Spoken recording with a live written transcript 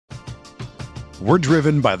We're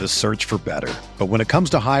driven by the search for better. But when it comes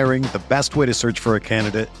to hiring, the best way to search for a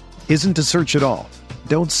candidate isn't to search at all.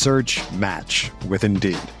 Don't search, match with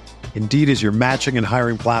Indeed. Indeed is your matching and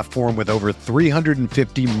hiring platform with over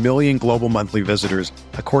 350 million global monthly visitors,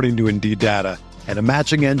 according to Indeed data, and a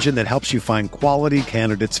matching engine that helps you find quality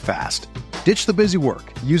candidates fast. Ditch the busy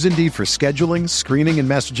work. Use Indeed for scheduling, screening, and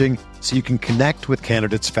messaging so you can connect with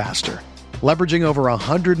candidates faster. Leveraging over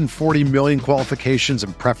 140 million qualifications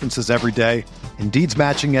and preferences every day, Indeed's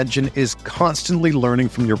matching engine is constantly learning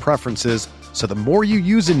from your preferences, so the more you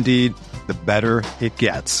use Indeed, the better it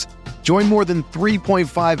gets. Join more than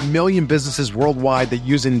 3.5 million businesses worldwide that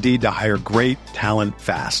use Indeed to hire great talent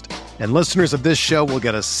fast. And listeners of this show will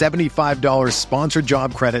get a $75 sponsored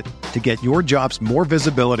job credit to get your jobs more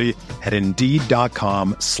visibility at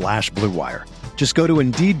Indeed.com/Blue Wire. Just go to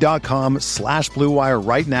Indeed.com/Blue Wire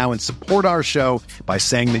right now and support our show by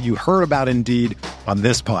saying that you heard about Indeed on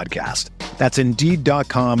this podcast. That's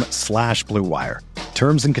Indeed.com/Blue Wire.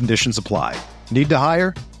 Terms and conditions apply. Need to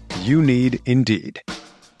hire? You need Indeed.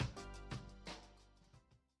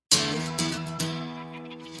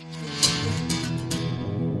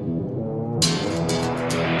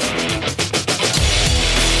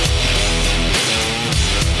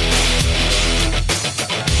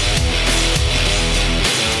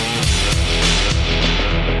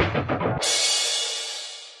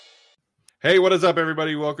 Hey, what is up,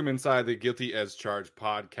 everybody? Welcome inside the Guilty as Charged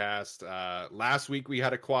podcast. Last week we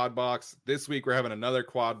had a quad box. This week we're having another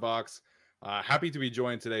quad box. Happy to be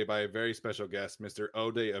joined today by a very special guest, Mr.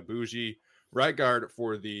 Oday Aboushi, right guard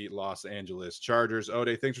for the Los Angeles Chargers.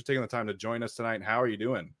 Oday, thanks for taking the time to join us tonight. How are you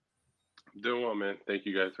doing? I'm doing well, man. Thank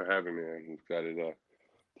you guys for having me. I'm excited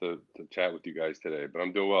to chat with you guys today, but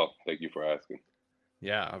I'm doing well. Thank you for asking.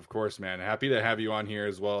 Yeah, of course, man. Happy to have you on here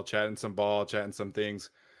as well, chatting some ball, chatting some things.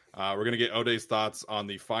 We're going to get Oday's thoughts on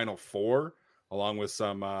the Final Four, along with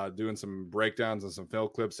some doing some breakdowns and some film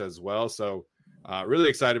clips as well. So really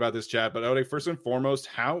excited about this chat. But Oday, first and foremost,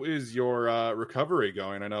 how is your recovery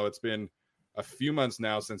going? I know it's been a few months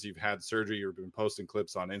now since you've had surgery. You've been posting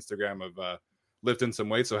clips on Instagram of lifting some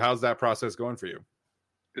weight. So how's that process going for you?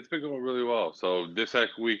 It's been going really well. So this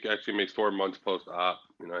week actually makes 4 months post-op.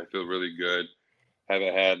 I feel really good.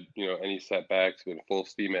 Haven't had, any setbacks, been full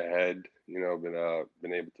steam ahead,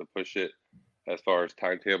 been able to push it as far as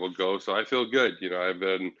timetable goes. So I feel good. I've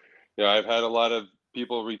had a lot of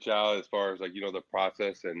people reach out as far as the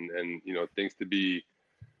process and things to be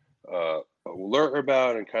alert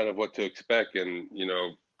about and kind of what to expect. And,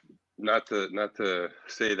 not to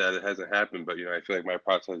say that it hasn't happened, but, I feel like my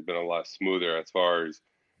process has been a lot smoother as far as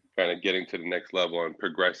kind of getting to the next level and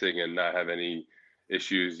progressing and not have any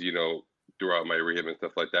issues, throughout my rehab and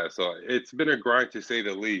stuff like that. So it's been a grind to say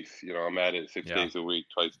the least. I'm at it 6 days a week,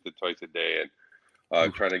 twice a day,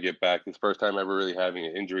 and trying to get back. It's the first time ever really having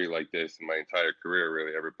an injury like this in my entire career,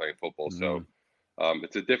 really ever playing football. So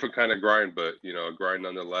it's a different kind of grind, but a grind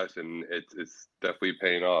nonetheless, and it's definitely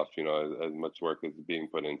paying off. As much work as being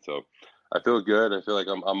put in. So I feel good. I feel like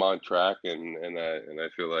I'm on track, and I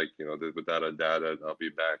feel like without a doubt I'll be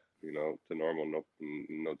back to normal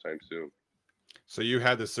no time soon. So you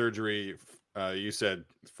had the surgery, you said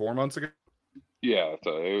 4 months ago? Yeah,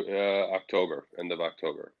 so October, end of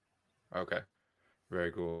October. Okay,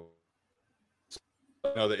 very cool.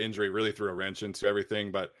 I know the injury really threw a wrench into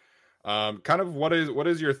everything, but kind of what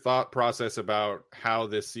is your thought process about how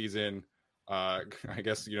this season, I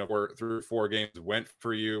guess, through 4 games went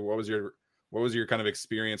for you? What was your kind of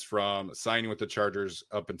experience from signing with the Chargers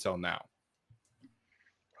up until now?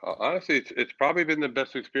 Honestly, it's probably been the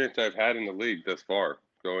best experience I've had in the league thus far,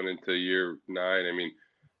 going into year 9. I mean,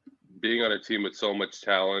 being on a team with so much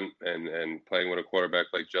talent and playing with a quarterback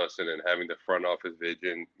like Justin and having the front office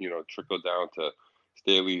vision, trickle down to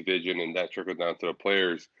Staley's vision and that trickle down to the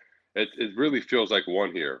players, it really feels like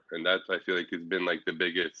one here. And that's, I feel like, has been like the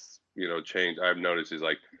biggest, change I've noticed is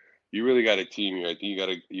like, you really got a team here. I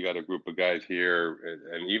think you got a group of guys here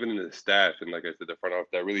and even in the staff and like I said, the front office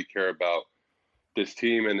that really care about this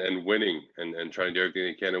team and winning and trying to do everything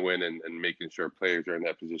they can to win and making sure players are in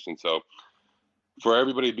that position. So for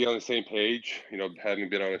everybody to be on the same page, having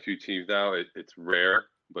been on a few teams now, it's rare,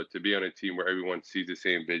 but to be on a team where everyone sees the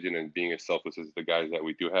same vision and being as selfless as the guys that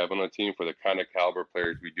we do have on the team for the kind of caliber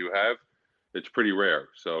players we do have, it's pretty rare.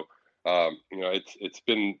 So, it's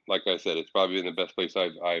been, like I said, it's probably been the best place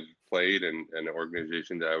I've played and an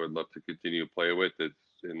organization that I would love to continue to play with.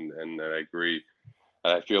 And I agree.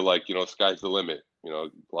 And I feel like, sky's the limit. A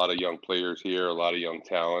lot of young players here, a lot of young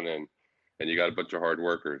talent, and you got a bunch of hard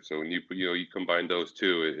workers. So when you combine those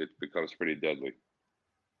two, it becomes pretty deadly.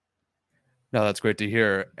 No, that's great to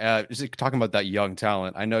hear. Just talking about that young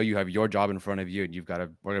talent, I know you have your job in front of you and you've got to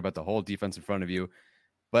worry about the whole defense in front of you.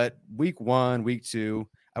 But week 1, week 2,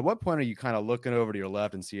 at what point are you kind of looking over to your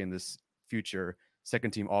left and seeing this future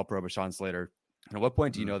second team All Pro Rashawn Slater? And at what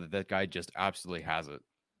point do you know that that guy just absolutely has it?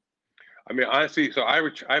 I mean, honestly, so I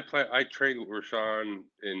trained with Rashawn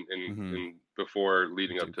Mm-hmm. in before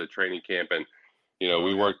leading up to training camp, and we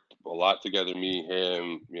Okay. worked a lot together. Me,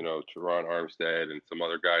 him, Teron Armstead, and some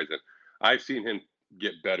other guys, and I've seen him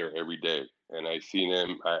get better every day, and I've seen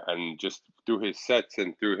him, and just through his sets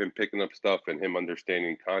and through him picking up stuff and him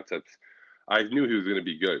understanding concepts, I knew he was going to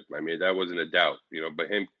be good. I mean, that wasn't a doubt,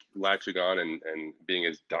 But him latching on and being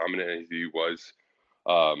as dominant as he was.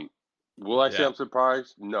 Um, Will I say Yeah. I'm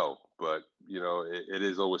surprised? No, but it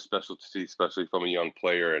is always special to see, especially from a young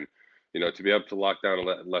player, and to be able to lock down a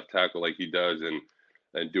left tackle like he does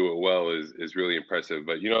and do it well is really impressive.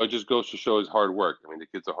 But it just goes to show his hard work. I mean, the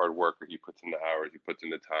kid's a hard worker. He puts in the hours, he puts in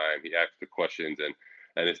the time, he asks the questions,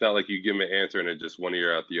 and it's not like you give him an answer and it's just one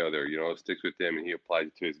ear out the other. It sticks with him and he applies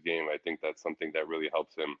it to his game. I think that's something that really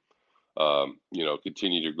helps him,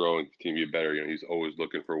 continue to grow and continue to be better. He's always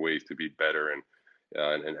looking for ways to be better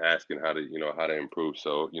and asking how to improve.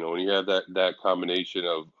 So when you have that combination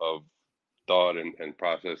of thought and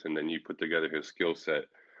process, and then you put together his skill set,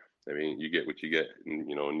 I mean, you get what you get in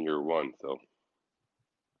year one. So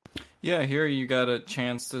Yeah, here you got a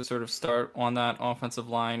chance to sort of start on that offensive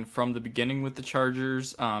line from the beginning with the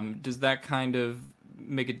Chargers. Does that kind of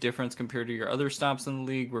make a difference compared to your other stops in the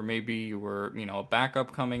league, where maybe you were, a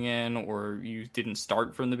backup coming in, or you didn't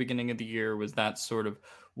start from the beginning of the year? Was that sort of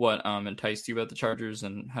what enticed you about the Chargers,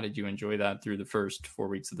 and how did you enjoy that through the first 4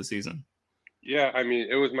 weeks of the season? yeah, I mean,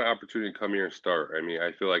 it was my opportunity to come here and start. I mean,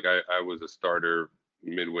 I feel like I was a starter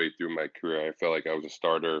midway through my career. I felt like I was a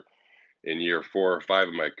starter in year 4 or 5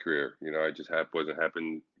 of my career. I just wasn't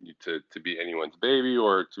happening to be anyone's baby,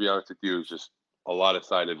 or to be honest with you, it's just a lot of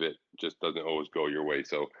side of it just doesn't always go your way.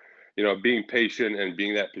 So, being patient and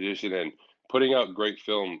being that position and putting out great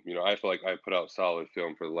film, I feel like I put out solid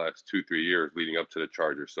film for the last 2, 3 years leading up to the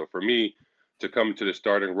Chargers. So for me to come to the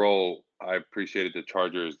starting role, I appreciated the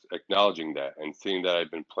Chargers acknowledging that and seeing that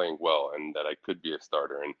I've been playing well and that I could be a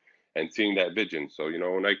starter. And seeing that vision. So,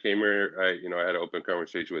 when I came here, I had an open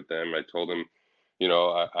conversation with them. I told them,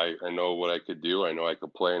 I know what I could do. I know I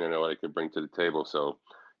could play and I know what I could bring to the table. So,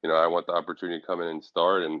 I want the opportunity to come in and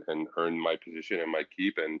start and earn my position and my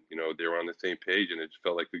keep. And, they were on the same page and it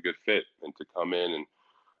felt like a good fit. And to come in, and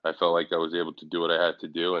I felt like I was able to do what I had to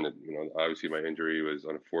do. And, obviously my injury was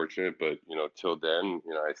unfortunate, but, till then,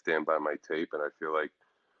 I stand by my tape and I feel like,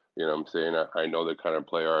 I'm saying I know the kind of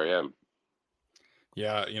player I am.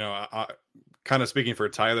 Yeah, kind of speaking for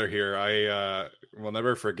Tyler here, I will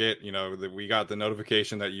never forget, that we got the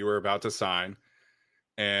notification that you were about to sign,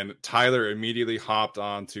 and Tyler immediately hopped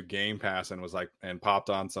on to Game Pass and was like, and popped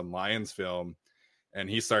on some Lions film, and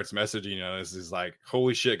he starts messaging us. He's like,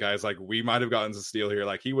 "Holy shit, guys! Like, we might have gotten to steal here."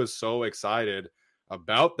 Like, he was so excited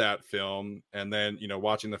about that film, and then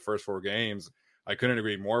watching the first 4 games. I couldn't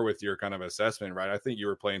agree more with your kind of assessment, right? I think you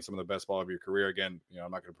were playing some of the best ball of your career. Again,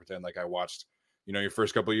 I'm not going to pretend like I watched your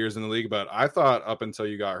first couple of years in the league, but I thought up until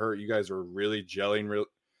you got hurt, you guys were really gelling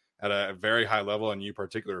at a very high level, and you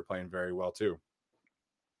particularly were playing very well too.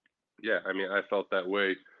 Yeah, I mean, I felt that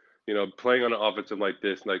way. Playing on an offensive like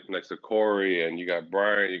this, like next to Corey, and you got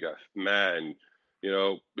Brian, you got Matt, and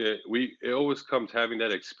it always comes having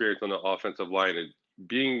that experience on the offensive line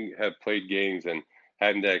and have played games and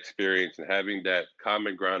having that experience and having that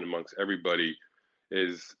common ground amongst everybody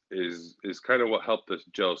is kind of what helped us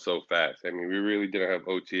gel so fast. I mean, we really didn't have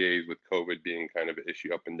OTAs with COVID being kind of an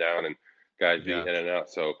issue up and down and guys being Yeah. in and out.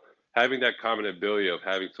 So having that common ability of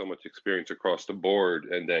having so much experience across the board,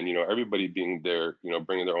 and then everybody being there,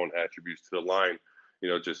 bringing their own attributes to the line,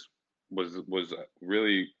 just was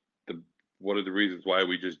really the one of the reasons why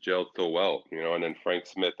we just gelled so well. And then Frank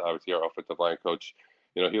Smith, obviously our offensive line coach,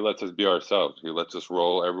 he lets us be ourselves. He lets us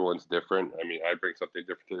roll. Everyone's different. I mean, I bring something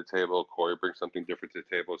different to the table. Corey brings something different to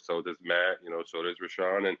the table. So does Matt. So does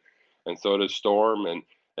Rashawn, and so does Storm, and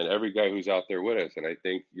every guy who's out there with us. And I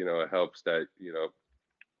think it helps that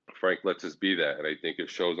Frank lets us be that, and I think it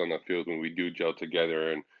shows on the field when we do gel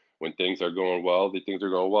together. And when things are going well, the things are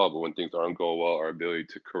going well. But when things aren't going well, our ability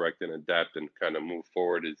to correct and adapt and kind of move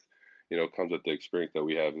forward is, comes with the experience that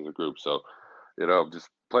we have as a group. So just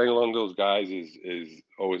playing along those guys is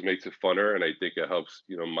always makes it funner, and I think it helps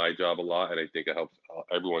my job a lot, and I think it helps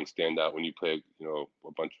everyone stand out when you play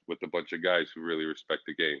a bunch of guys who really respect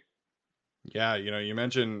the game. Yeah, you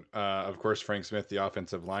mentioned, of course, Frank Smith, the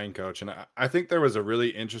offensive line coach, and I think there was a really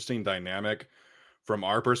interesting dynamic from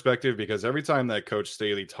our perspective, because every time that Coach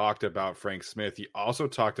Staley talked about Frank Smith, he also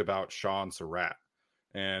talked about Sean Surratt,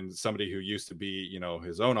 and somebody who used to be, you know,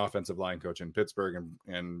 his own offensive line coach in Pittsburgh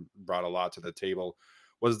and brought a lot to the table.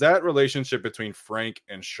 Was that relationship between Frank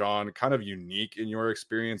and Sean kind of unique in your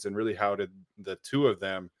experience? And really, how did the two of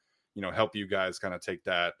them, you know, help you guys kind of take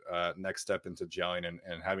that next step into gelling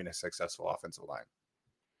and having a successful offensive line?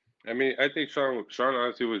 I mean, I think Sean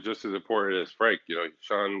honestly was just as important as Frank. You know,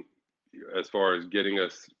 Sean, as far as getting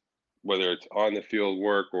us, whether it's on the field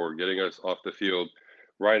work or getting us off the field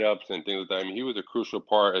write ups and things like that. I mean, he was a crucial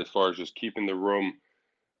part as far as just keeping the room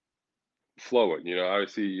flowing. You know,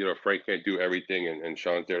 obviously, you know, Frank can't do everything, and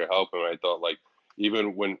Sean's there to help him. I thought, like,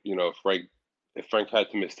 even when, you know, if Frank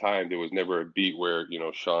had to miss time, there was never a beat where, you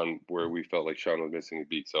know, where we felt like Sean was missing a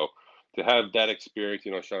beat. So to have that experience,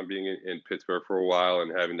 you know, Sean being in Pittsburgh for a while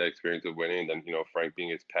and having that experience of winning, then, you know, Frank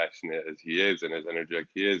being as passionate as he is and as energetic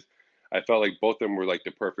he is, I felt like both of them were like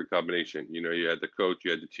the perfect combination. You know, you had the coach,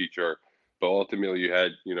 you had the teacher, but ultimately you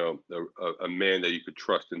had, you know, a man that you could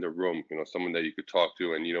trust in the room, you know, someone that you could talk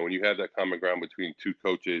to. And, you know, when you have that common ground between two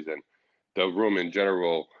coaches and the room in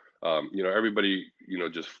general, you know, everybody, you know,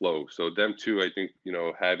 just flows. So them two, I think, you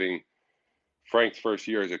know, having Frank's first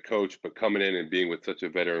year as a coach, but coming in and being with such a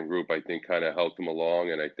veteran group, I think kind of helped him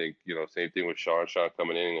along. And I think, you know, same thing with Sean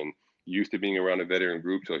coming in and used to being around a veteran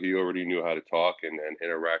group. So he already knew how to talk and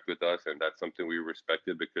interact with us. And that's something we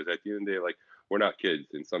respected, because at the end of the day, like, we're not kids.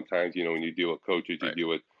 And sometimes, you know, when you deal with coaches, you deal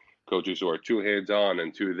with coaches who are too hands-on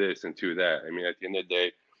and too this and too that. I mean, at the end of the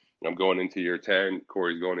day, I'm going into year 10,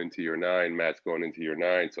 Corey's going into year 9, Matt's going into year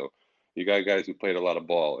 9. So you got guys who played a lot of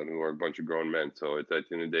ball and who are a bunch of grown men. So it's, at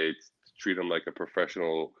the end of the day, it's treat them like a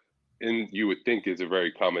professional. And you would think is a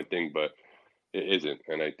very common thing, but it isn't.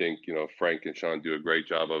 And I think, you know, Frank and Sean do a great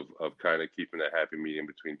job of kind of keeping that happy medium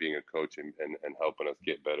between being a coach and helping us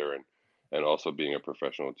get better and also being a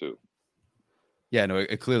professional too. Yeah, no,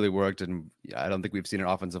 it clearly worked, and I don't think we've seen an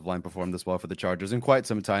offensive line perform this well for the Chargers in quite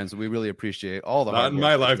some time. So we really appreciate all the not in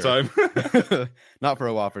my lifetime, not for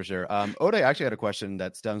a while for sure. Oday actually had a question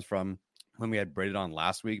that stems from when we had Braden on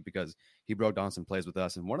last week, because he broke down some plays with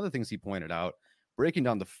us, and one of the things he pointed out, breaking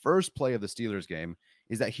down the first play of the Steelers game,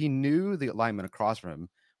 is that he knew the lineman across from him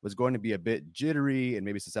was going to be a bit jittery and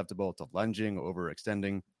maybe susceptible to lunging or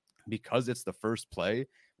overextending because it's the first play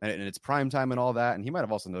and it's prime time and all that. And he might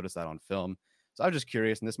have also noticed that on film. So I was just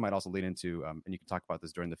curious, and this might also lead into, and you can talk about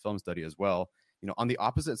this during the film study as well, you know, on the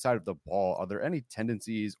opposite side of the ball, are there any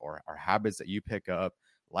tendencies or habits that you pick up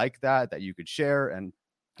like that you could share? And,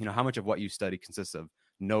 you know, how much of what you study consists of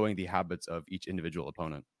knowing the habits of each individual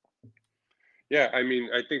opponent? Yeah, I mean,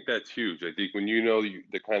 I think that's huge. I think when you know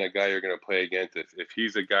the kind of guy you're going to play against, if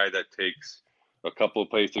he's a guy that takes a couple of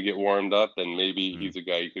plays to get warmed up, then maybe he's a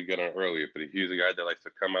guy you could get on earlier. But if he's a guy that likes to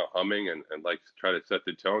come out humming and likes to try to set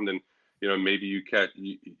the tone, then, you know, maybe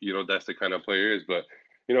you know, that's the kind of player he is. But,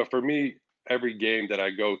 you know, for me, every game that I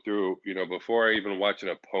go through, you know, before I even watch an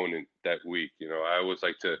opponent that week, you know, I always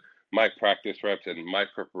like to, my practice reps and my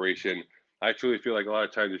preparation, I truly feel like a lot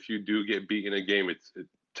of times if you do get beat in a game, it's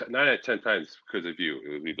 9 out of 10 times because of you.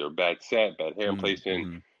 It was either a bad set, bad hand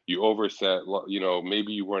placement, you overset, you know,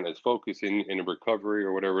 maybe you weren't as focused in recovery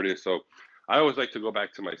or whatever it is. So I always like to go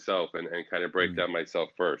back to myself and kind of break down myself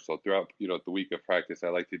first. So throughout, you know, the week of practice, I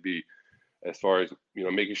like to be, as far as, you know,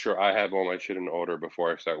 making sure I have all my shit in order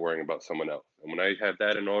before I start worrying about someone else. And when I have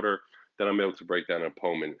that in order, then I'm able to break down an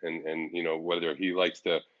opponent and you know, whether he likes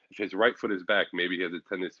to, if his right foot is back, maybe he has a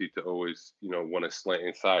tendency to always, you know, want to slant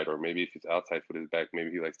inside, or maybe if his outside foot is back, maybe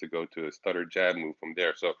he likes to go to a stutter jab move from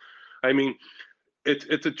there. So, I mean,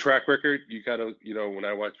 it's a track record. You gotta, you know, when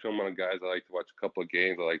I watch film on guys, I like to watch a couple of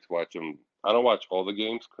games. I like to watch them. I don't watch all the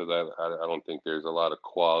games because I don't think there's a lot of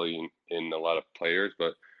quality in a lot of players.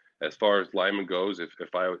 But as far as lineman goes, if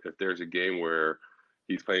there's a game where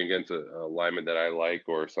he's playing against a lineman that I like,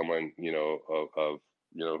 or someone, you know, of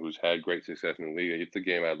you know, who's had great success in the league, it's a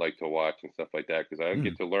game I'd like to watch and stuff like that, because I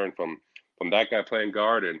get to learn from that guy playing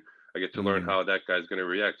guard, and I get to learn how that guy's going to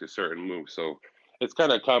react to certain moves. So it's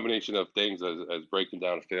kind of a combination of things as breaking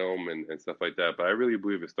down film and stuff like that. But I really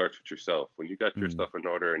believe it starts with yourself. When you got your stuff in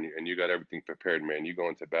order and you got everything prepared, man, you go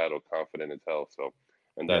into battle confident as hell. So,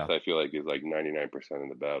 and that I feel like is like 99% of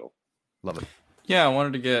the battle. Love it. Yeah, I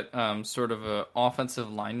wanted to get sort of a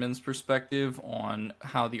offensive lineman's perspective on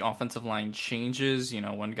how the offensive line changes, you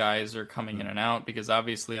know, when guys are coming in and out, because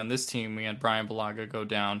obviously on this team we had Brian Bulaga go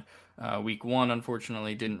down week 1,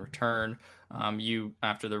 unfortunately didn't return. You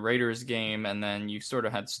after the Raiders game, and then you sort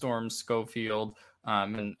of had Storm Schofield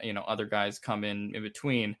and, you know, other guys come in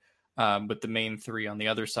between, but the main three on the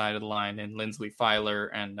other side of the line, and Lindsley Filer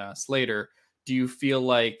and Slater. Do you feel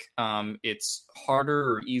like it's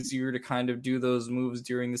harder or easier to kind of do those moves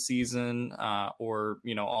during the season? Or,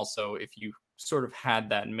 also if you sort of had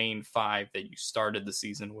that main five that you started the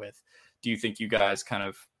season with, do you think you guys kind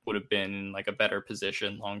of would have been in like a better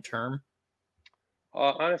position long term?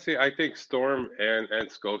 Honestly, I think Storm and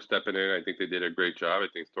Scope stepping in, I think they did a great job. I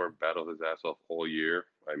think Storm battled his ass off all year.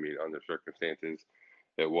 I mean, under circumstances,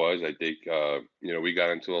 it was. I think we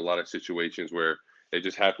got into a lot of situations where it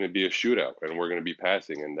just happened to be a shootout, and we're going to be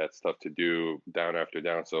passing, and that's tough to do down after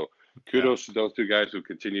down. So kudos to those two guys who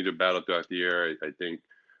continue to battle throughout the year. I think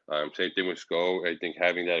same thing with Sko. I think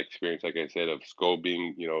having that experience, like I said, of Sko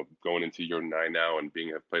being going into year 9 now and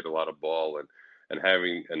have played a lot of ball and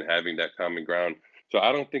having that common ground. So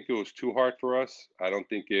I don't think it was too hard for us. I don't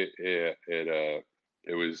think it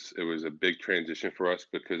was a big transition for us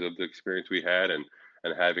because of the experience we had and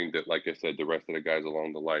having that, like I said, the rest of the guys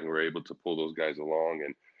along the line were able to pull those guys along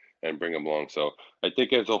and bring them along. So I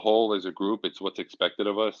think as a whole, as a group, it's what's expected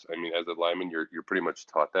of us. I mean, as a lineman, you're pretty much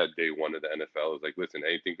taught that day one of the NFL is like, listen,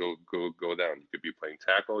 anything go down. You could be playing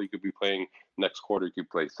tackle, you could be playing next quarter, you could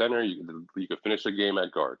play center, you could finish the game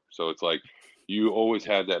at guard. So it's like you always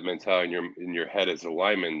have that mentality in your head as a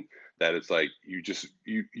lineman that it's like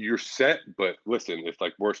you're set. But listen, if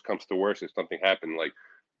like worst comes to worst, if something happened, like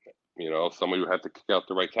somebody would have to kick out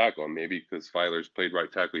the right tackle, and maybe because Filer's played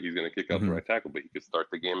right tackle, he's going to kick out the right tackle, but he could start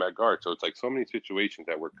the game at guard. So it's like so many situations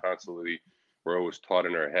that we're always taught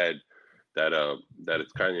in our head that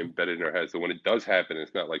it's kind of embedded in our head. So when it does happen,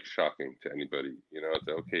 it's not like shocking to anybody. It's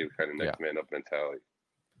okay, kind of next man up mentality.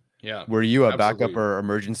 Yeah. Were you a backup or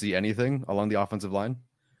emergency anything along the offensive line?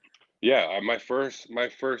 Yeah, my first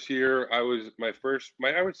year, I would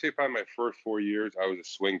say probably my first 4 years, I was a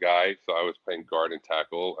swing guy. So I was playing guard and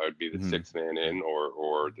tackle. I would be the sixth man in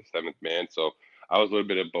or the seventh man. So I was a little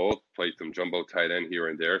bit of both, played some jumbo tight end here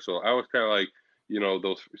and there. So I was kind of like,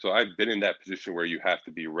 so I've been in that position where you have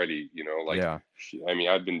to be ready, I mean,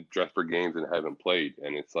 I've been dressed for games and haven't played.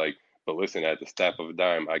 And it's like, but listen, at the snap of a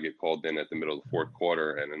dime, I get called in at the middle of the fourth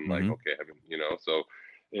quarter and then like, okay, so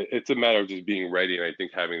it's a matter of just being ready. And I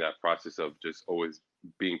think having that process of just always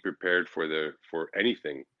being prepared for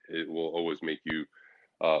anything, it will always make you,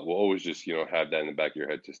 will always just, have that in the back of your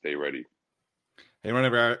head to stay ready. Anyone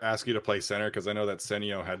ever ask you to play center? Because I know that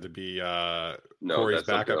Senio had to be Corey's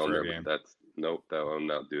backup for a game. Nope, that will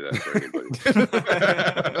not do that for anybody.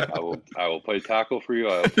 I will play tackle for you.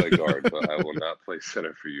 I will play guard, but I will not play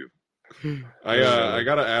center for you. I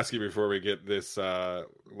gotta ask you before we get this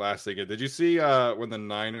last thing. Did you see when the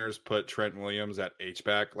Niners put Trent Williams at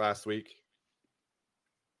H-back last week?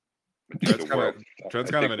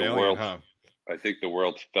 Trent's kind of an alien, huh? I think the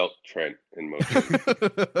world felt Trent in motion.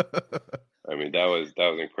 I mean, that was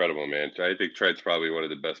incredible, man. I think Trent's probably one of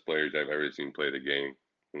the best players I've ever seen play the game.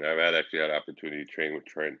 And I've actually had opportunity to train with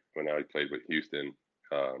Trent when I played with Houston.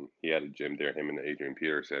 He had a gym there, him and Adrian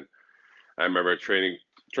Peterson. I remember training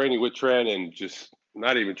with Trent and just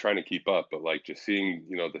not even trying to keep up, but like just seeing,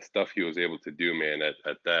 the stuff he was able to do, man, at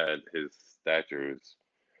his stature is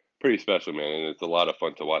pretty special, man. And it's a lot of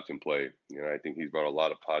fun to watch him play. I think he's brought a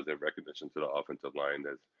lot of positive recognition to the offensive line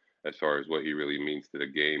as far as what he really means to the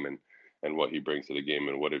game and what he brings to the game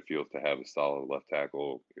and what it feels to have a solid left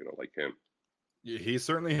tackle, like him. He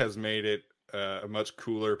certainly has made it a much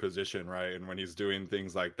cooler position, right? And when he's doing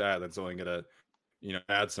things like that, that's only going to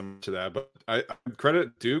add some to that. But I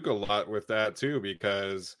credit Duke a lot with that too,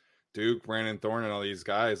 because Duke, Brandon Thorne, and all these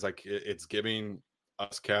guys, like it's giving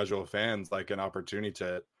us casual fans like an opportunity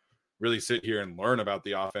to really sit here and learn about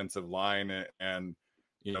the offensive line and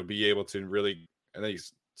be able to really at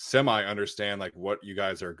least semi understand like what you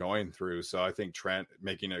guys are going through. So I think Trent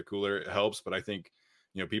making it cooler helps, but I think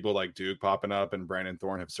people like Duke popping up and Brandon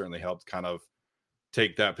Thorne have certainly helped kind of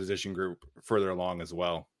take that position group further along as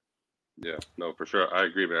well. Yeah, no, for sure. I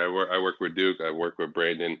agree, man. I work with Duke. I work with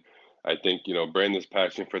Brandon. I think, Brandon's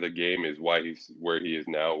passion for the game is why he's where he is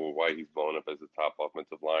now, or why he's blown up as a top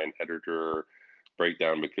offensive line editor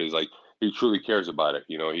breakdown, because like he truly cares about it.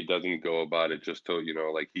 He doesn't go about it just to,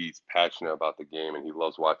 like he's passionate about the game and he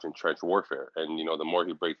loves watching trench warfare. And, the more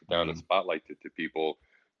he breaks it down and spotlights it to people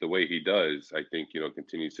the way he does, I think,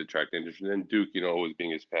 continues to attract interest. And then Duke, always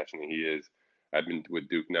being as passionate he is. I've been with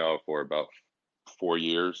Duke now for about 4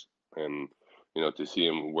 years. And, to see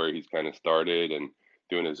him where he's kind of started and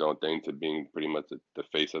doing his own thing to being pretty much the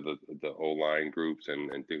face of the O-line groups and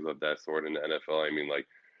things of that sort in the NFL. I mean, like,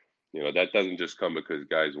 that doesn't just come because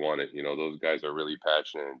guys want it. Those guys are really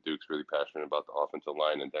passionate, and Duke's really passionate about the offensive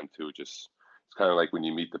line, and them too. It's kind of like when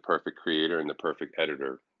you meet the perfect creator and the perfect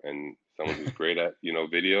editor, and someone who's great at,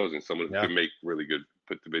 videos, and someone who can make really good,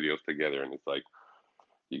 put the videos together. And it's like,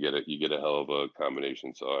 you get a hell of a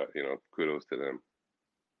combination. So kudos to them.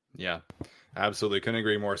 Yeah, absolutely. Couldn't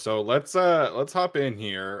agree more. So let's hop in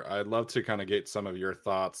here. I'd love to kind of get some of your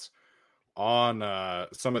thoughts on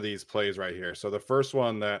some of these plays right here. So the first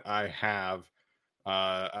one that I have,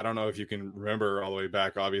 I don't know if you can remember all the way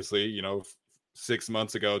back, obviously, 6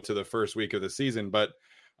 months ago to the first week of the season, but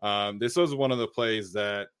this was one of the plays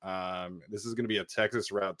that this is going to be a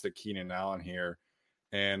Texas route to Keenan Allen here.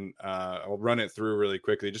 And I'll run it through really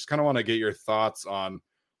quickly. Just kind of want to get your thoughts on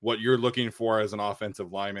what you're looking for as an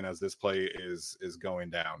offensive lineman as this play is going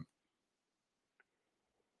down.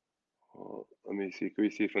 Well, let me see. Can we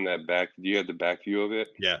see from that back? Do you have the back view of it?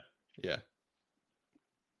 Yeah.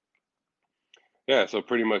 Yeah. So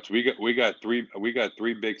pretty much we got three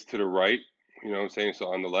bigs to the right. You know what I'm saying? So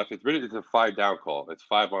on the left, it's a 5 down call. It's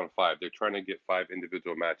 5 on 5. They're trying to get 5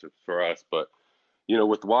 individual matchups for us, but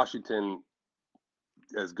with Washington,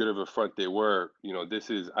 as good of a front they were,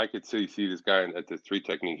 I could see this guy at the 3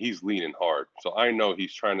 technique. He's leaning hard, so I know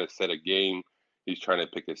he's trying to set a game. He's trying to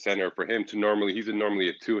pick a center for him to he's normally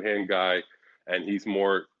a 2-hand guy, and he's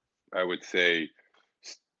more, I would say,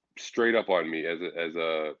 straight up on me as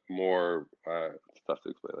a more tough to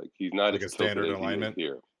explain. Like he's not like as a standard tilted as alignment he is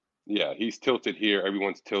here. Yeah, he's tilted here.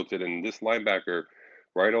 Everyone's tilted, and this linebacker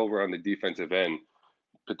right over on the defensive end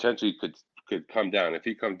potentially could come down. If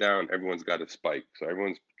he comes down, everyone's got a spike. So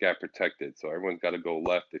everyone's gap protected. So everyone's got to go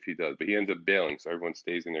left if he does. But he ends up bailing, so everyone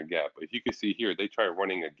stays in their gap. But if you can see here, they try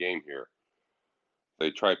running a game here.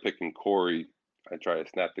 They try picking Corey. I try to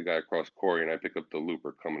snap the guy across Corey, and I pick up the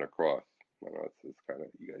looper coming across. I know it's kind of,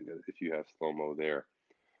 you guys, if you have slow-mo there.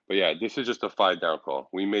 But yeah, this is just a 5 down call.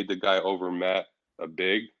 We made the guy over Matt a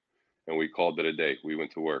big, and we called it a day. We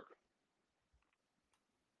went to work.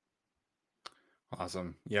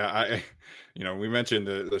 Awesome. Yeah, we mentioned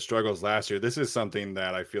the struggles last year. This is something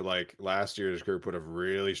that I feel like last year's group would have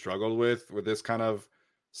really struggled with this kind of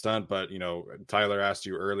stunt. But Tyler asked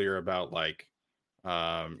you earlier about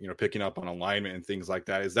picking up on alignment and things like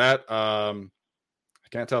that. Is that I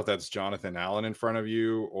can't tell if that's Jonathan Allen in front of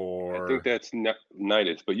you or I think that's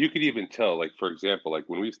Nidus, but you could even tell, like, for example, like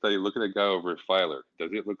when we study, look at the guy over at Filer.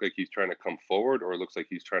 Does it look like he's trying to come forward, or it looks like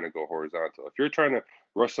he's trying to go horizontal? If you're trying to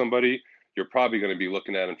rush somebody, you're probably going to be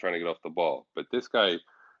looking at him trying to get off the ball. But this guy,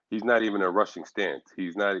 he's not even a rushing stance.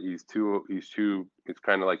 He's too, it's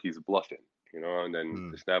kind of like he's bluffing, and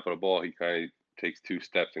then to snap at the ball, he kind of takes 2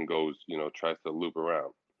 steps and goes, tries to loop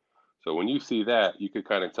around. So when you see that, you could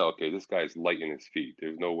kind of tell, okay, this guy's light in his feet.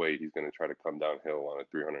 There's no way he's going to try to come downhill on a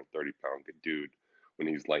 330-pound dude when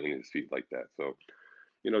he's light in his feet like that. So,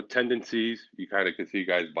 tendencies, you kind of can see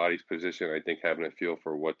guys' bodies position, I think, having a feel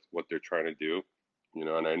for what they're trying to do.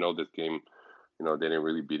 And I know this game, they didn't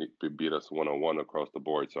really beat us one-on-one across the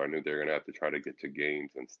board. So I knew they were going to have to try to get to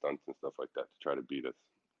games and stunts and stuff like that to try to beat us.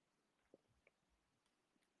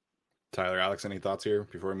 Tyler, Alex, any thoughts here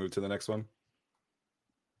before we move to the next one?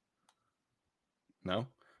 No?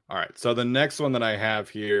 All right. So the next one that I have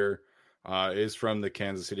here is from the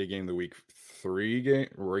Kansas City game, the week 4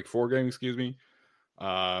 game, excuse me.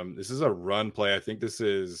 This is a run play. I think this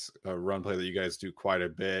is a run play that you guys do quite a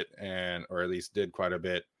bit, or at least did quite a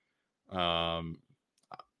bit. And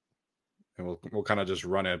we'll kind of just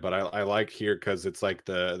run it, but I like here because it's like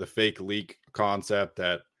the fake leak concept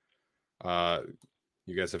that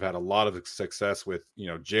you guys have had a lot of success with,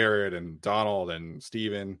 Jared and Donald and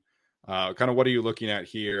Steven. Kind of what are you looking at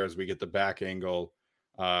here as we get the back angle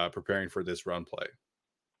preparing for this run play?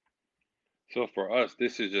 So for us,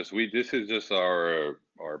 this is just our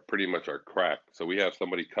pretty much our crack. So we have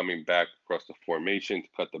somebody coming back across the formation to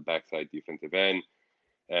cut the backside defensive end,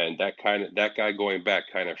 and that guy going back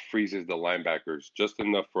kind of freezes the linebackers just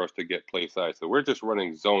enough for us to get play size. So we're just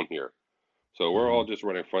running zone here. So we're all just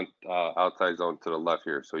running front outside zone to the left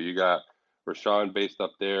here. So you got Rashawn based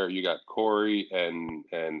up there. You got Corey and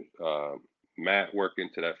Matt working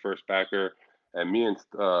to that first backer, and me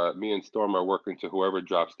and Storm are working to whoever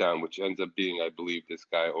drops down, which ends up being, I believe, this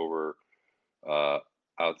guy over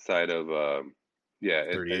outside of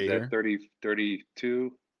is that 30,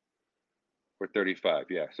 32 or 35?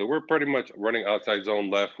 Yeah. So we're pretty much running outside zone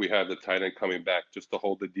left. We have the tight end coming back just to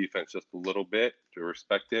hold the defense just a little bit to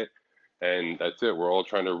respect it. And that's it. We're all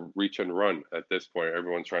trying to reach and run at this point.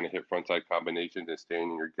 Everyone's trying to hit frontside combinations and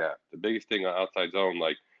staying in your gap. The biggest thing on outside zone,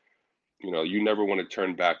 you never want to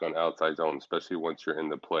turn back on outside zone, especially once you're in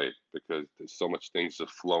the play, because there's so much things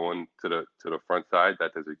just flowing to the front side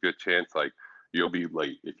that there's a good chance you'll be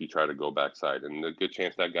late if you try to go backside, and a good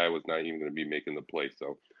chance that guy was not even going to be making the play.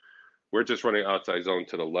 So we're just running outside zone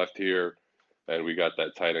to the left here. And we got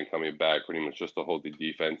that tight end coming back pretty much just to hold the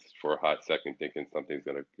defense for a hot second, thinking something's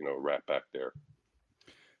going to, wrap back there.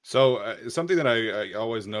 So something that I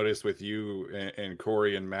always noticed with you and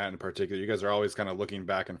Corey and Matt in particular, you guys are always kind of looking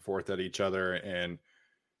back and forth at each other and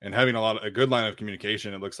having a good line of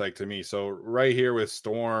communication. It looks like to me. So right here with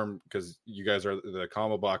Storm, because you guys are the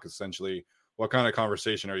combo block essentially. What kind of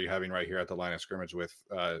conversation are you having right here at the line of scrimmage with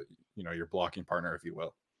your blocking partner, if you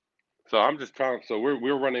will? So I'm just trying. So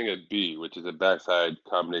we're running a B, which is a backside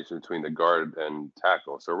combination between the guard and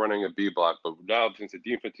tackle. So we're running a B block, but now since the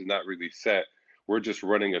defense is not really set, we're just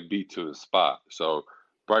running a B to the spot. So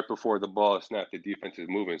right before the ball is snapped, the defense is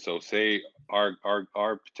moving. So say our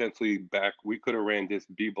potentially back, we could have ran this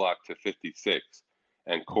B block to 56,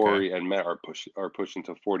 and Okay. Corey and Matt are pushing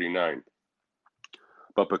to 49.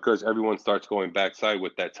 But because everyone starts going backside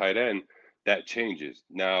with that tight end, that changes.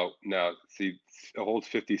 Now, see, it holds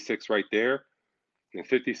 56 right there, and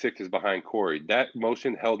 56 is behind Corey. That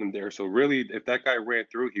motion held him there. So really, if that guy ran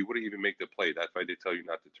through, he wouldn't even make the play. That's why they tell you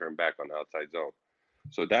not to turn back on the outside zone.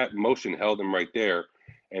 So that motion held him right there.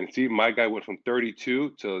 And see, my guy went from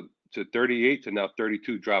 32 to 38 to now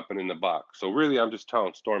 32 dropping in the box. So really, I'm just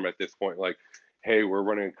telling Storm at this point, like, hey, we're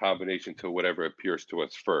running a combination to whatever appears to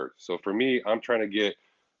us first. So for me, I'm trying to get,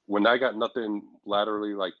 when I got nothing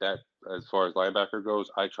laterally like that as far as linebacker goes,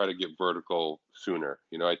 I try to get vertical sooner.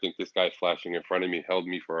 I think this guy flashing in front of me held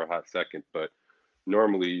me for a hot second, but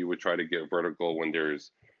normally you would try to get vertical when there's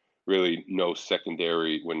really no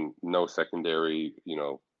secondary,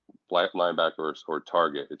 linebacker or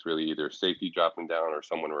target. It's really either safety dropping down or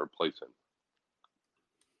someone replacing.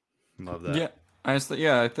 Love that.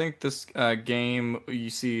 Yeah, I think this game you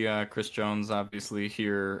see Chris Jones obviously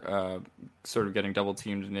here, sort of getting double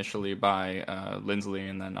teamed initially by Lindsley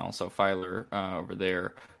and then also Filer over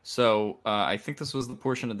there. So I think this was the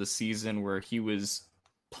portion of the season where he was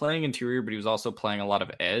playing interior, but he was also playing a lot of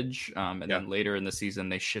edge. And then later in the season,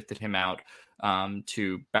 they shifted him out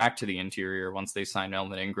to back to the interior once they signed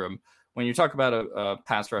Melvin Ingram. When you talk about a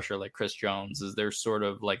pass rusher like Chris Jones, is there sort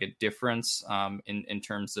of like a difference in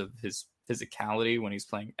terms of his physicality when he's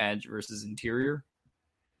playing edge versus interior?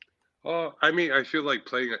 I mean, I feel like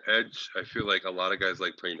playing edge, I feel like a lot of guys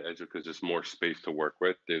like playing edge because there's more space to work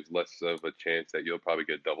with. There's less of a chance that you'll probably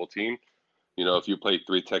get double teamed. If you play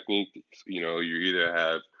three technique, you either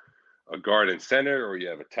have a guard and center or you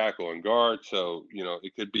have a tackle and guard. So,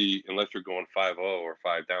 it could be, unless you're going 5-0 or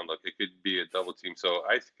 5 down, look, it could be a double team. So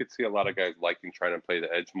I could see a lot of guys liking trying to play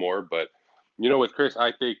the edge more. But, with Chris,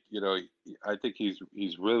 I think,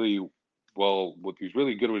 he's really he's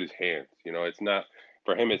really good with his hands. It's not,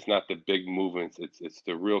 for him, it's not the big movements. It's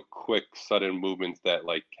the real quick, sudden movements that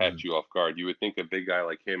like catch you off guard. You would think a big guy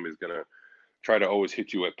like him is going to try to always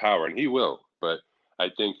hit you with power, and he will. But I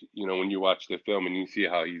think, when you watch the film and you see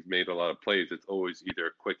how he's made a lot of plays, it's always either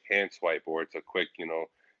a quick hand swipe or it's a quick,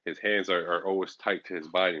 his hands are always tight to his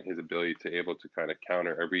body and his ability to able to kind of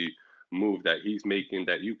counter every move that he's making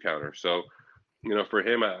that you counter. So, for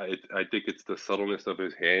him, I think it's the subtleness of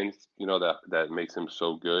his hands, that makes him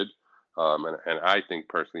so good. And I think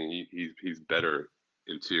personally, he's better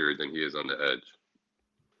interior than he is on the edge.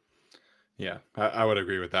 Yeah, I would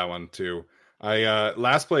agree with that one too.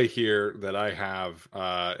 Last play here that I have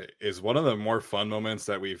is one of the more fun moments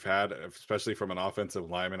that we've had, especially from an offensive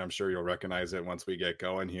lineman. I'm sure you'll recognize it once we get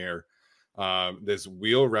going here. This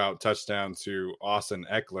wheel route touchdown to Austin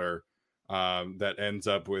Eckler that ends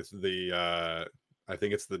up with the I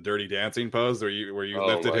think it's the Dirty Dancing pose where you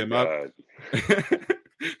lifted him up.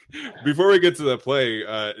 Before we get to the play,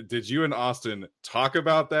 did you and Austin talk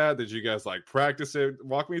about that? Did you guys like practice it?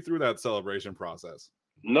 Walk me through that celebration process.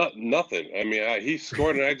 Nothing. I mean, he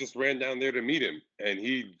scored and I just ran down there to meet him and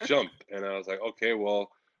he jumped and I was like, okay,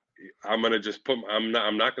 well, I'm going to just I'm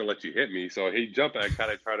not going to let you hit me. So he jumped and I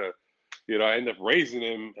kind of try to, I ended up raising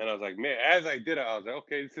him and I was like, man, as I did it, I was like,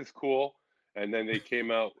 okay, this is cool. And then they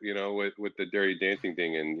came out, with the Dirty Dancing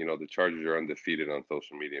thing and, the Chargers are undefeated on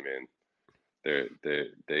social media, man.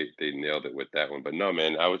 They nailed it with that one. But no,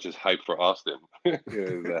 man, I was just hyped for Austin. It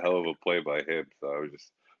was a hell of a play by him. So I was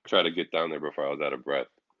just trying to get down there before I was out of breath.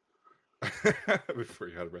 Before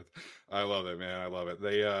you out of breath. I love it, man. I love it.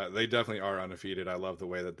 They definitely are undefeated. I love the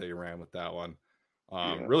way that they ran with that one.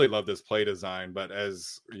 Really love this play design. But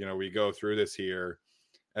as we go through this here,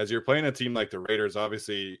 as you're playing a team like the Raiders,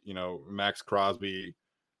 obviously, Max Crosby.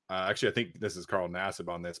 Actually, I think this is Carl Nassib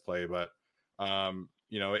on this play, but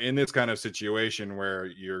in this kind of situation where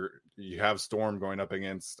you have Storm going up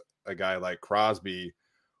against a guy like Crosby,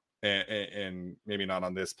 and maybe not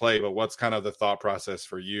on this play, but what's kind of the thought process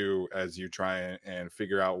for you as you try and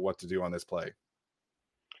figure out what to do on this play?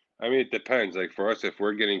 I mean, it depends. Like for us, if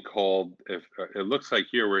we're getting called, if it looks like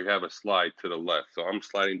here we have a slide to the left, so I'm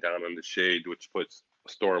sliding down on the shade, which puts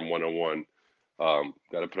Storm 101.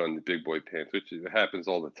 Got to put on the big boy pants, which happens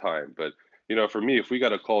all the time. But, for me, if we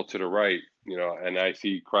got a call to the right, and I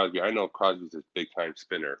see Crosby, I know Crosby's a big time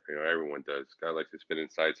spinner. Everyone does. Guy likes to spin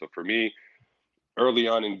inside. So for me, early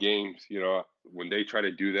on in games, when they try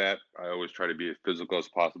to do that, I always try to be as physical as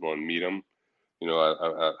possible and meet them.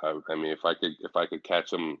 I mean, if I could catch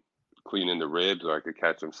them clean in the ribs, or I could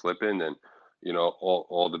catch them slipping, then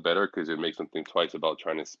all the better, because it makes them think twice about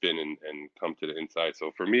trying to spin and come to the inside.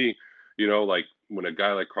 So for me, like when a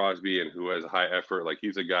guy like Crosby and who has a high effort, like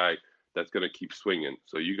he's a guy that's going to keep swinging.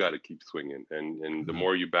 So you got to keep swinging, and the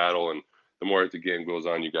more you battle and the more as the game goes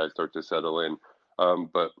on, you guys start to settle in.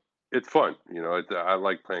 But it's fun, I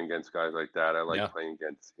like playing against guys like that. I like playing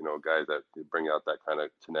against guys that bring out that kind of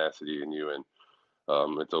tenacity in you, and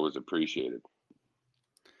it's always appreciated.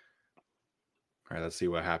 All right, let's see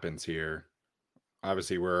what happens here.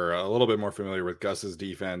 Obviously, we're a little bit more familiar with Gus's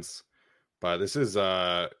defense, but this is,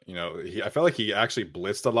 I felt like he actually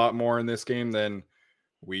blitzed a lot more in this game than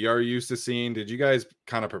we are used to seeing. Did you guys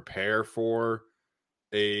kind of prepare for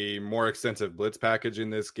a more extensive blitz package in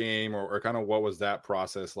this game, or kind of what was that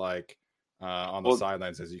process like on the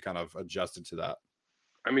sidelines as you kind of adjusted to that?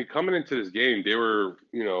 I mean, coming into this game, they were,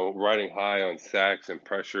 riding high on sacks and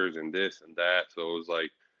pressures and this and that. So it was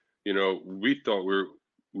like, we thought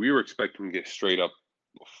we were expecting to get straight up,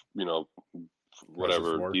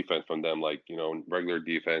 whatever defense from them, like, regular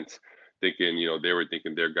defense, thinking, they were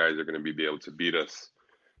thinking their guys are going to be able to beat us,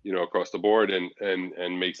 across the board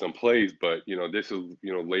and make some plays. But, this is,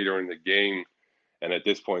 later in the game. And at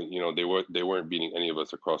this point, they weren't beating any of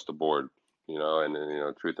us across the board,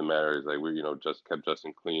 and truth of the matter is, like, we, just kept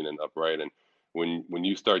Justin clean and upright. And when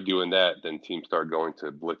you start doing that, then teams start going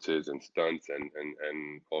to blitzes and stunts and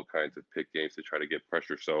all kinds of pick games to try to get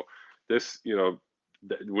pressure. So this,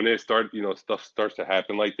 when it start, stuff starts to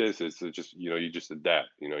happen like this, it's just, you just adapt,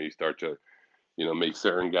 you start to, make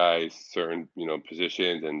certain guys certain,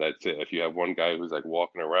 positions, and that's it. If you have one guy who's like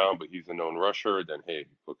walking around, but he's a known rusher, then hey,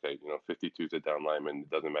 okay, 52 is a down lineman. It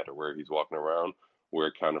doesn't matter where he's walking around. We're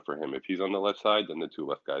accounting for him. If he's on the left side, then the two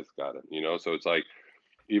left guys got him. So it's like,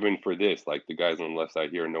 even for this, like the guys on the left side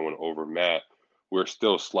here, no one over Matt, we're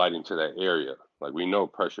still sliding to that area. Like we know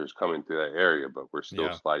pressure is coming to that area, but we're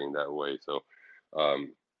still sliding that way. So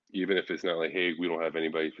even if it's not like, hey, we don't have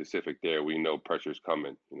anybody specific there, we know pressure's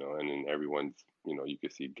coming, and then everyone's, you can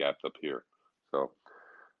see gaps up here. So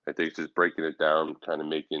I think it's just breaking it down, kind of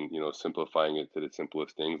making, simplifying it to the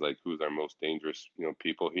simplest things, like who's our most dangerous,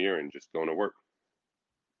 people here, and just going to work.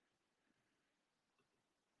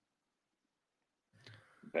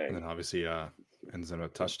 Bang. And then obviously ends in a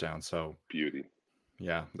touchdown. So beauty.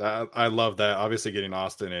 Yeah, I love that. Obviously getting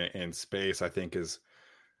Austin in space, I think, is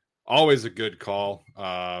always a good call.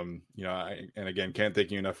 And again, can't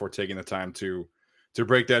thank you enough for taking the time to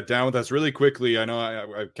break that down with us really quickly. I know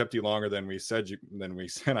I kept you longer than we said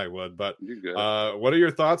I would, but what are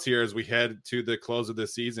your thoughts here as we head to the close of the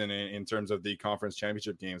season in terms of the conference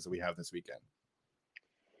championship games that we have this weekend?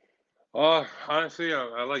 Honestly,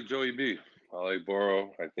 I like Joey B. I like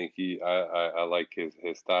Burrow. I think I like his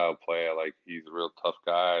style of play. I like he's a real tough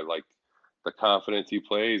guy. I like the confidence he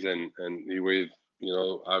plays, and he weighs.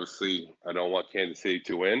 Obviously, I don't want Kansas City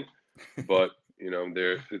to win, but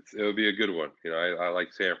it'll be a good one. I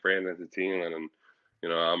like San Fran as a team, and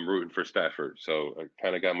I'm rooting for Stafford. So I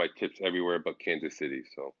kind of got my tips everywhere but Kansas City.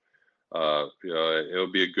 So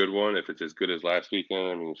it'll be a good one. If it's as good as last weekend,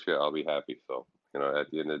 I mean, shit, I'll be happy. So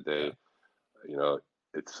at the end of the day,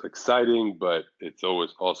 it's exciting, but it's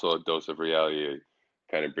always also a dose of reality. It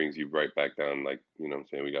kind of brings you right back down, like, I'm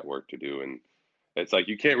saying, we got work to do. And it's like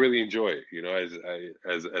you can't really enjoy it,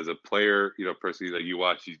 as a player, personally, like you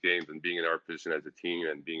watch these games and being in our position as a team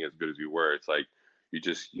and being as good as we were, it's like you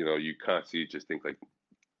just, you constantly just think like,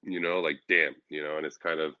 like, damn, and it's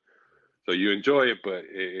kind of, so you enjoy it, but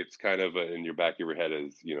it's kind of in your back of your head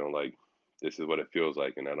as, like, this is what it feels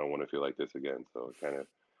like, and I don't want to feel like this again. So it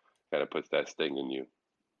kind of puts that sting in you.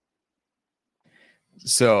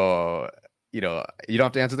 So, you don't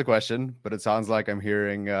have to answer the question, but it sounds like I'm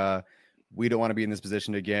hearing we don't want to be in this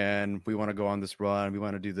position again. We want to go on this run. We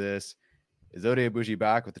want to do this. Is Oday Aboushi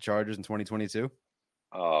back with the Chargers in 2022?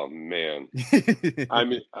 Oh man. I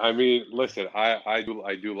mean, listen, I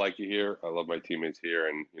do like you here. I love my teammates here,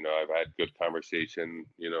 and I've had good conversation,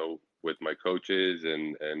 with my coaches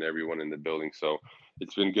and everyone in the building. So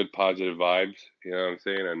it's been good positive vibes, you know what I'm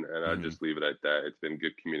saying? And I'll just leave it at that. It's been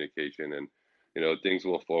good communication, and things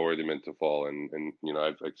will forward, they're meant to fall. And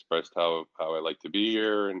I've expressed how I like to be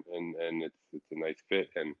here, and it's a nice fit,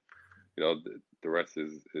 and the rest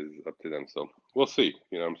is up to them. So we'll see.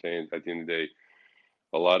 What I'm saying? At the end of the day,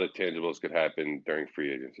 a lot of tangibles could happen during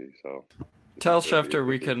free agency. So Tell Schefter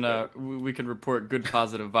we can report good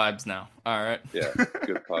positive vibes now. All right. Yeah,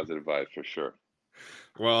 good positive vibes for sure.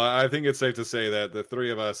 Well, I think it's safe to say that the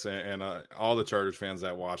three of us and all the Chargers fans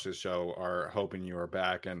that watch this show are hoping you are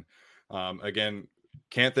back. And again,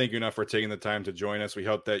 can't thank you enough for taking the time to join us. We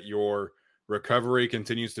hope that your recovery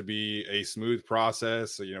continues to be a smooth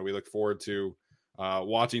process. So, we look forward to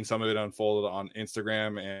watching some of it unfold on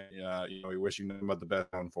Instagram, and we wish you nothing but the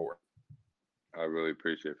best going forward. I really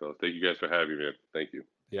appreciate it, fellas. Thank you guys for having me. Thank you.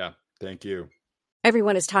 Yeah, thank you.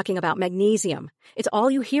 Everyone is talking about magnesium. It's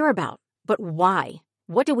all you hear about. But why?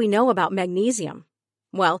 What do we know about magnesium?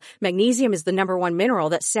 Well, magnesium is the number one mineral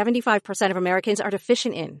that 75% of Americans are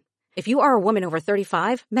deficient in. If you are a woman over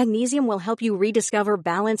 35, magnesium will help you rediscover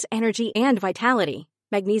balance, energy, and vitality.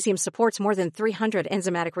 Magnesium supports more than 300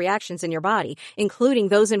 enzymatic reactions in your body, including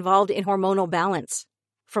those involved in hormonal balance.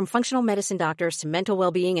 From functional medicine doctors to mental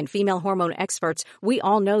well-being and female hormone experts, we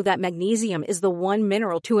all know that magnesium is the one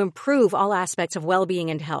mineral to improve all aspects of well-being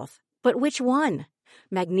and health. But which one?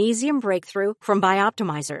 Magnesium Breakthrough from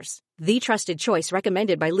Bioptimizers, the trusted choice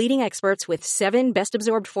recommended by leading experts with 7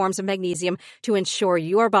 best-absorbed forms of magnesium to ensure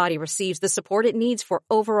your body receives the support it needs for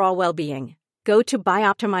overall well-being. Go to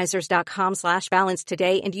bioptimizers.com/balance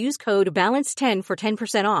today and use code BALANCE10 for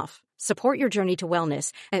 10% off. Support your journey to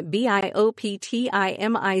wellness at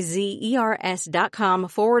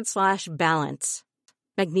bioptimizers.com/balance.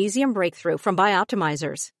 Magnesium Breakthrough from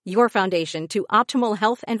Bioptimizers, your foundation to optimal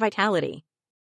health and vitality.